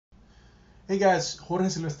Hey guys, Jorge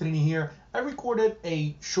Silvestrini here. I recorded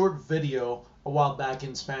a short video a while back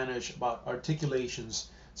in Spanish about articulations,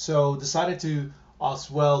 so decided to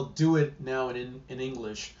as well do it now in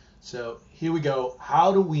English. So here we go.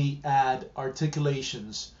 How do we add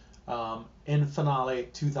articulations in Finale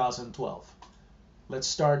 2012? Let's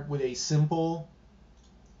start with a simple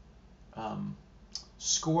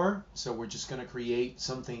score. So we're just going to create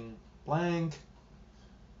something blank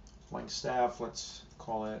staff. Let's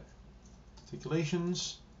call it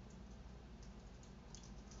articulations.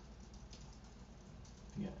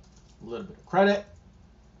 Get a little bit of credit.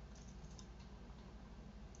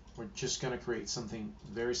 We're just going to create something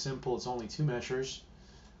very simple. It's only 2 measures.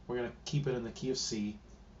 We're going to keep it in the key of C.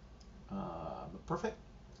 Perfect.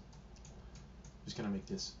 Just going to make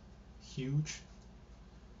this huge.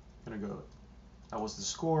 Going to go, that was the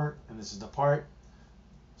score, and this is the part.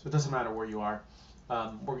 So it doesn't matter where you are.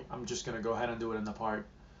 I'm just going to go ahead and do it in the part.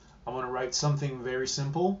 I'm going to write something very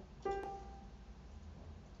simple.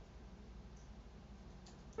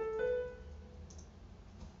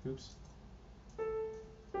 Oops.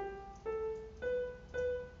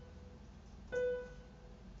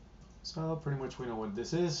 So pretty much we know what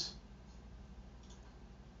this is.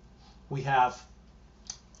 We have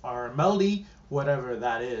our melody, whatever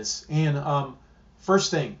that is. And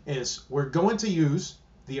first thing is we're going to use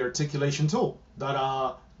the articulation tool.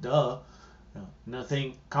 Duh.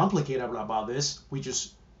 Nothing complicated about this. We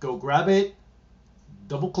just go grab it,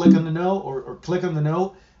 double click on the note or click on the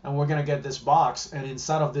note, and we're going to get this box. And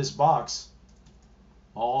inside of this box,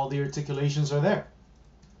 all the articulations are there.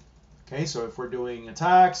 Okay, so if we're doing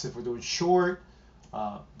attacks, if we're doing short,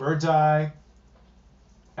 bird's eye,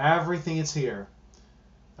 everything is here.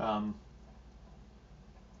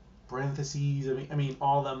 Parentheses, I mean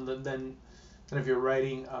all of them. Then if you're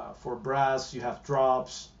writing for brass, you have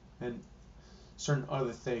drops and certain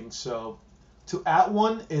other things. So to add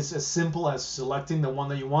one is as simple as selecting the one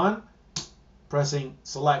that you want, pressing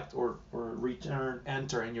select or return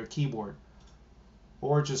enter in your keyboard,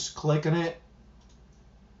 or just click on it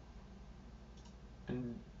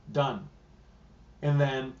and done. And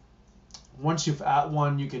then once you've added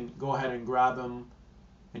one, you can go ahead and grab them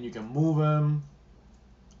and you can move them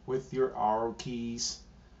with your arrow keys.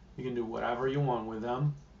 You can do whatever you want with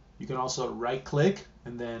them. You can also right click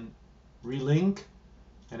and then relink,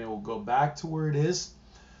 and it will go back to where it is.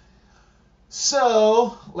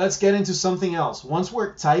 So let's get into something else. Once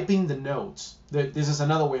we're typing the notes, this is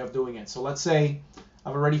another way of doing it. So let's say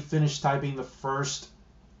I've already finished typing the first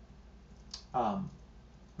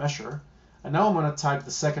measure, and now I'm going to type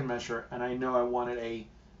the second measure, and I know I wanted a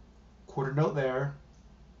quarter note there,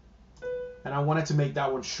 and I wanted to make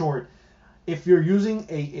that one short. If you're using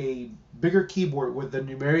a bigger keyboard with the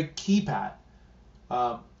numeric keypad,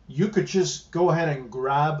 you could just go ahead and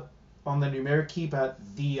grab on the numeric keypad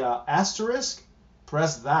the asterisk,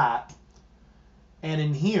 press that, and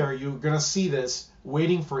in here you're going to see this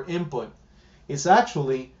waiting for input. It's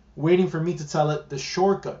actually waiting for me to tell it the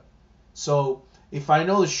shortcut. So if I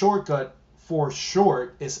know the shortcut for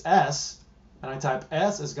short is S, and I type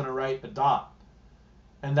S, it's going to write a dot.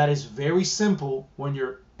 And that is very simple when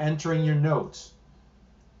you're entering your notes.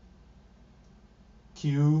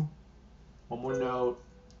 Q, one more note,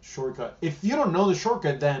 shortcut. If you don't know the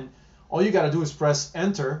shortcut, then all you got to do is press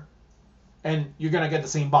enter, and you're going to get the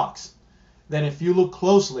same box. Then if you look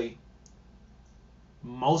closely,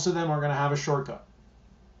 most of them are going to have a shortcut.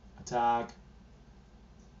 Attack.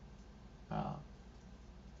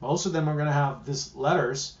 Most of them are going to have these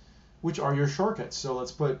letters, which are your shortcuts. So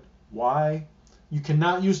let's put Y. You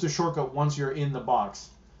cannot use the shortcut once you're in the box.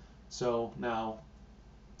 So now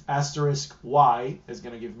asterisk Y is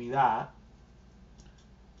going to give me that.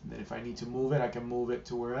 And then if I need to move it, I can move it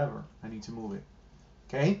to wherever I need to move it.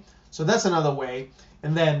 Okay, so that's another way.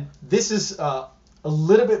 And then this is a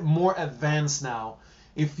little bit more advanced now.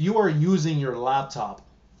 If you are using your laptop,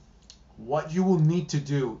 what you will need to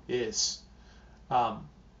do is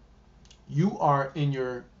you are in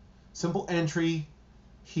your simple entry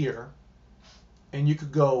here, and you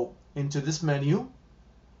could go into this menu.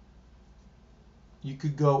 You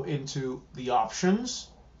could go into the options,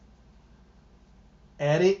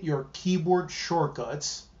 edit your keyboard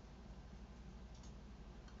shortcuts.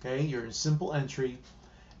 Okay, you're in simple entry,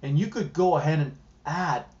 and you could go ahead and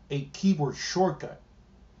add a keyboard shortcut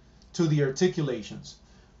to the articulations.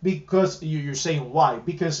 Because you're saying why?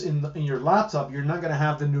 Because in your laptop, you're not going to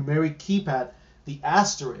have the numeric keypad, the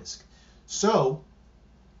asterisk. So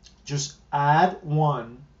just add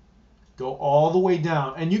one, go all the way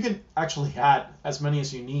down, and you can actually add as many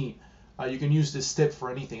as you need. You can use this tip for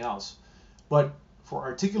anything else. But for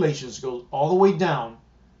articulations, go all the way down,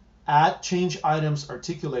 add change items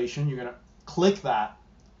articulation. You're going to click that.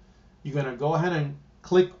 You're going to go ahead and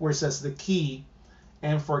click where it says the key.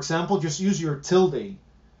 And for example, just use your tilde.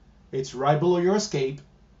 It's right below your escape.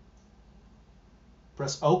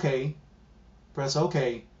 Press OK. Press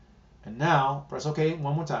OK. And now, press OK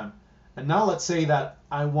one more time. And now let's say that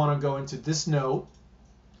I want to go into this note.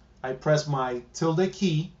 I press my tilde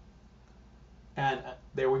key. And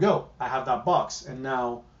there we go. I have that box. And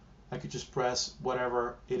now I could just press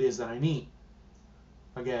whatever it is that I need.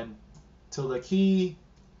 Again, tilde key.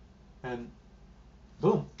 And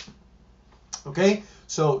boom. Okay,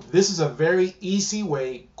 so this is a very easy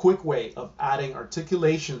way, quick way of adding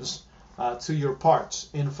articulations to your parts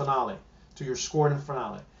in Finale, to your score in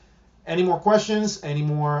Finale. Any more questions, any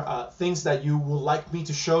more things that you would like me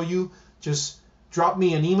to show you, just drop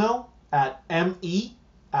me an email at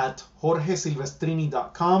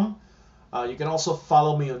me@jorgesilvestrini.com. You can also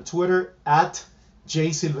follow me on Twitter at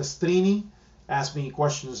jsilvestrini. Ask me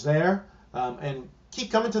questions there. And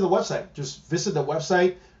keep coming to the website. Just visit the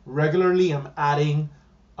website. Regularly, I'm adding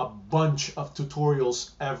a bunch of tutorials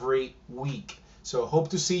every week. So hope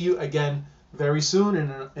to see you again very soon in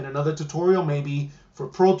another tutorial, maybe for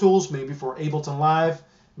Pro Tools, maybe for Ableton Live,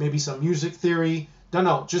 maybe some music theory. Don't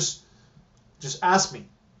know, just ask me.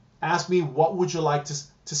 Ask me what would you like to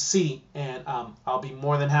see, and I'll be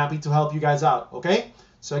more than happy to help you guys out, okay?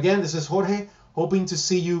 So again, this is Jorge, hoping to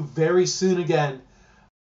see you very soon again